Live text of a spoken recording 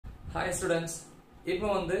Hi students, இப்போ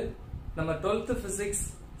வந்து நம்ம 12th physics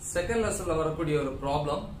second lessonல வரக்கூடிய ஒரு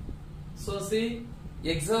problem. So see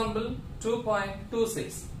example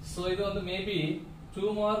 2.26. So இது வந்து maybe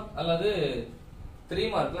 2 mark அல்லது 3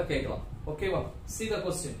 markல கேட்கலாம். ஓகேவா? See the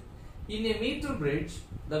question. In a meter bridge,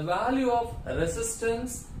 the value of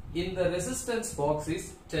resistance in the resistance box is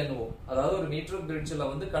 10 ohm. அதாவது ஒரு மீட்டர் பிரிட்ஜ்ல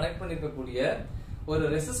வந்து கனெக்ட் பண்ணிருக்கக்கூடிய ஒரு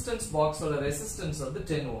ரெசிஸ்டன்ஸ் பாக்ஸோட ரெசிஸ்டன்ஸ் வந்து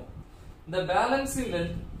 10 ohm. The balancing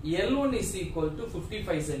length L1 is equal to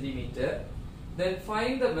 55 cm. Then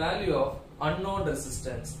find the value of unknown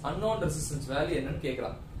resistance. Unknown resistance value என்னன்னு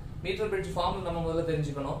கேக்குறாங்க. Metre bridge formula நம்ம முதல்ல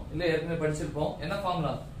தெரிஞ்சுக்கணும். இல்ல ஏற்கனவே படிச்சிருப்போம். என்ன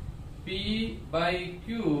formula? P by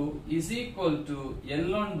Q is equal to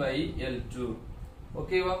L1 by L2.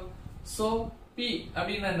 ஓகேவா? So P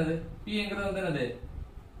அப்படினா என்னது? P என்கிறது வந்து என்னது?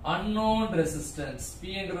 Unknown resistance.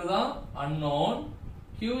 P என்கிறது தான் unknown.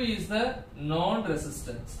 Q is the known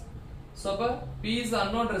resistance. So P is the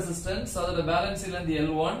unknown resistance, so the balancing length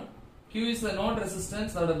L1. Q is the known resistance,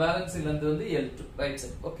 so the balancing length வந்து L2. Right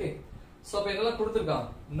side. Okay. So அப்ப இதெல்லாம் கொடுத்திருக்கான்.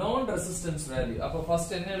 Known resistance value. அப்ப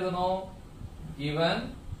first என்ன எழுதணும்? Given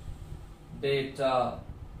data.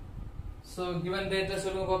 So given data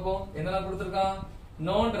சொல்லுங்க பாப்போம். என்னலாம் கொடுத்திருக்கான்?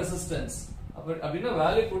 Known resistance. அப்படினா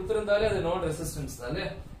வேல்யூ கொடுத்திருந்தாலே அது known resistance தானே.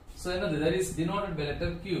 So என்னது? That is denoted by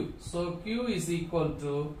letter Q. So Q is equal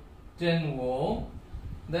to 10 ohm.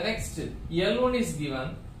 The next L1 is given.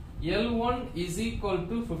 L1 is equal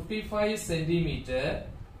to 55 centimeter.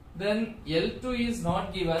 Then L2 is not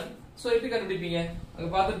given. So எப்படி கண்டுபிடிப்பீங்க? அங்க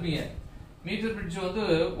பாத்துப்பீங்க. Metre bridge வந்து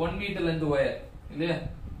 1 metre length wire இல்லையா?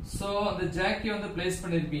 So அந்த ஜாக்கியை வந்து place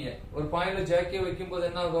பண்ணிருப்பீங்க. ஒரு பாயிண்ட்ல ஜாக்கியை வைக்கும்போது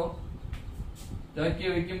என்ன ஆகும்?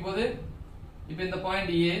 ஜாக்கியை வைக்கும்போது இப்போ இந்த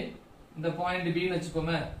பாயிண்ட் A, இந்த பாயிண்ட் B ன்னு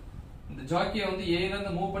வெச்சுக்கோமே. இந்த ஜாக்கியை வந்து A ல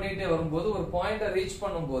இருந்து மூவ் பண்ணிட்டே வரும்போது ஒரு பாயிண்ட ரீச்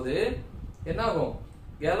பண்ணும்போது என்ன ஆகும்?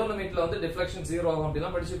 கேலோமீட்டர்ல வந்து டிஃப்ளெக்ஷன் 0 ஆகும் அப்படினா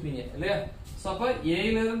படிச்சிருப்பீங்க இல்லையா? சோ அப்ப A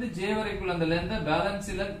ல இருந்து J வரைக்குள்ள அந்த லெந்த் பேலன்ஸ்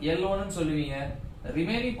லெந்த் L1 ன்னு சொல்லுவீங்க.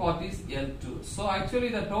 Remaining part is L2. So actually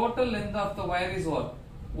the total length of the wire is what?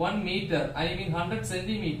 1 meter. I mean 100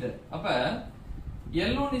 centimeter. அப்ப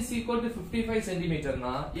L1 is equal to 55 centimeter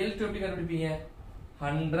னா L2 எப்படி கண்டுபிடிப்பீங்க?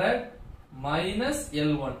 100 minus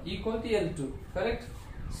L1 equal to L2. Correct?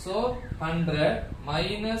 So 100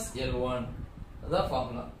 minus L1. That's the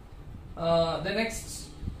formula. The next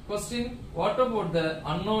question, what about the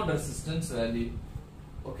unknown resistance value?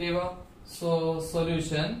 Okay va? So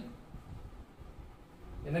solution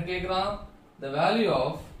என்ன கேக்குறான்? The value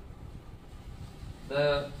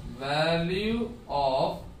of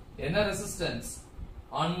என்ன resistance?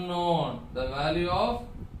 Unknown. The value of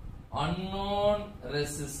unknown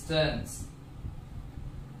resistance.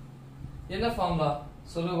 என்ன formula?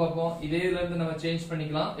 சொல்லுங்க பாப்போம். இதே இதுல இருந்து நம்ம சேஞ்ச்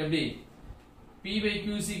பண்ணிக்கலாம். எப்படி? P by Q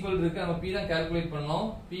is equal to இருக்கு. நம்ம P தான் கால்குலேட் பண்ணோம்.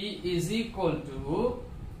 P is equal to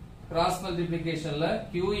cross multiplicationல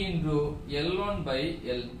Q into L1 by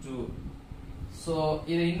L2. So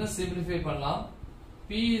இதை இன்னும் simplify பண்ணலாம்.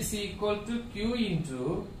 P is equal to Q into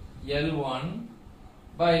L1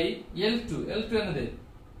 by L2. L2 என்னது?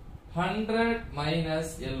 100 minus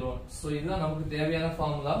L1. So இதுதான் நமக்கு தேவையான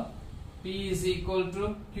formula. P is equal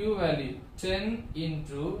to Q value 10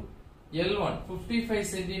 into L1 55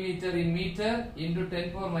 centimeter in meter into 10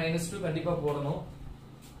 power minus 2 கண்டிப்பா போடணும்.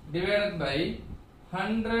 Divided by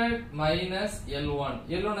 100 minus L1.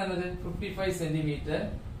 L1 என்னது? 55 centimeter.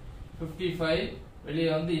 55 வெளியே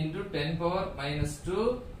வந்து into 10 power minus 2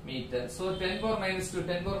 meter. So 10 power minus 2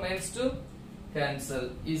 10 power minus 2 cancel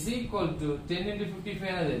is equal to 10 into 55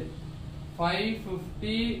 என்னது?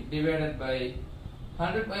 550 divided by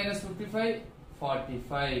 100 minus 55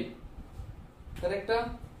 45. கரெக்ட்டா?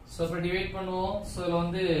 So இப்ப divide பண்ணுவோம். So இதுல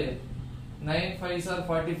வந்து 9 5s are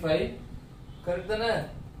 45. கரெக்ட் தானே?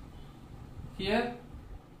 Here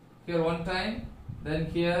one time, then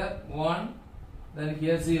here 1, then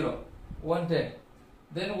here 0. 110.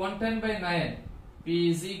 Then 110 by 9. P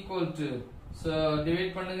is equal to, so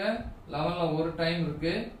divide பண்ணுங்க. 11 ல ஒரு டைம்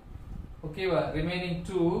இருக்கு. ஓகேவா? remaining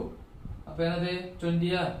 2. அப்ப என்னது?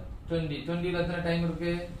 20யா? 20 ல எத்தனை டைம்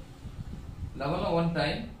இருக்கு? 11 ல 1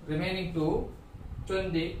 டைம், remaining 2.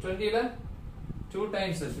 20 ல 2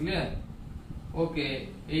 times இருக்கு இல்லையா? ஓகே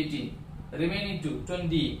 18 remaining 2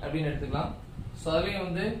 20 அப்படினு எடுத்துக்கலாம். சோ அதுலயும்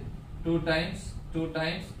வந்து 2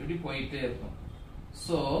 times இப்படி போயிட்டே இருக்கும்.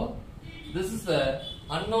 So this is the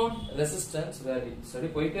unknown resistance value. சரி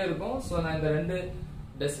போயிட்டே இருக்கும். சோ நான் இந்த ரெண்டு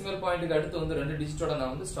டெசிமல் பாயிண்ட்க்கு அடுத்து வந்து ரெண்டு டிஜிட்டோட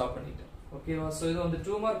நான் வந்து ஸ்டாப் பண்ணிட்டேன். ஓகேவா? சோ இது வந்து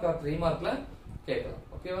 2 மார்க் ஆர் 3 மார்க்ல கேட்கலாம்.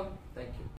 ஓகேவா? Thank you.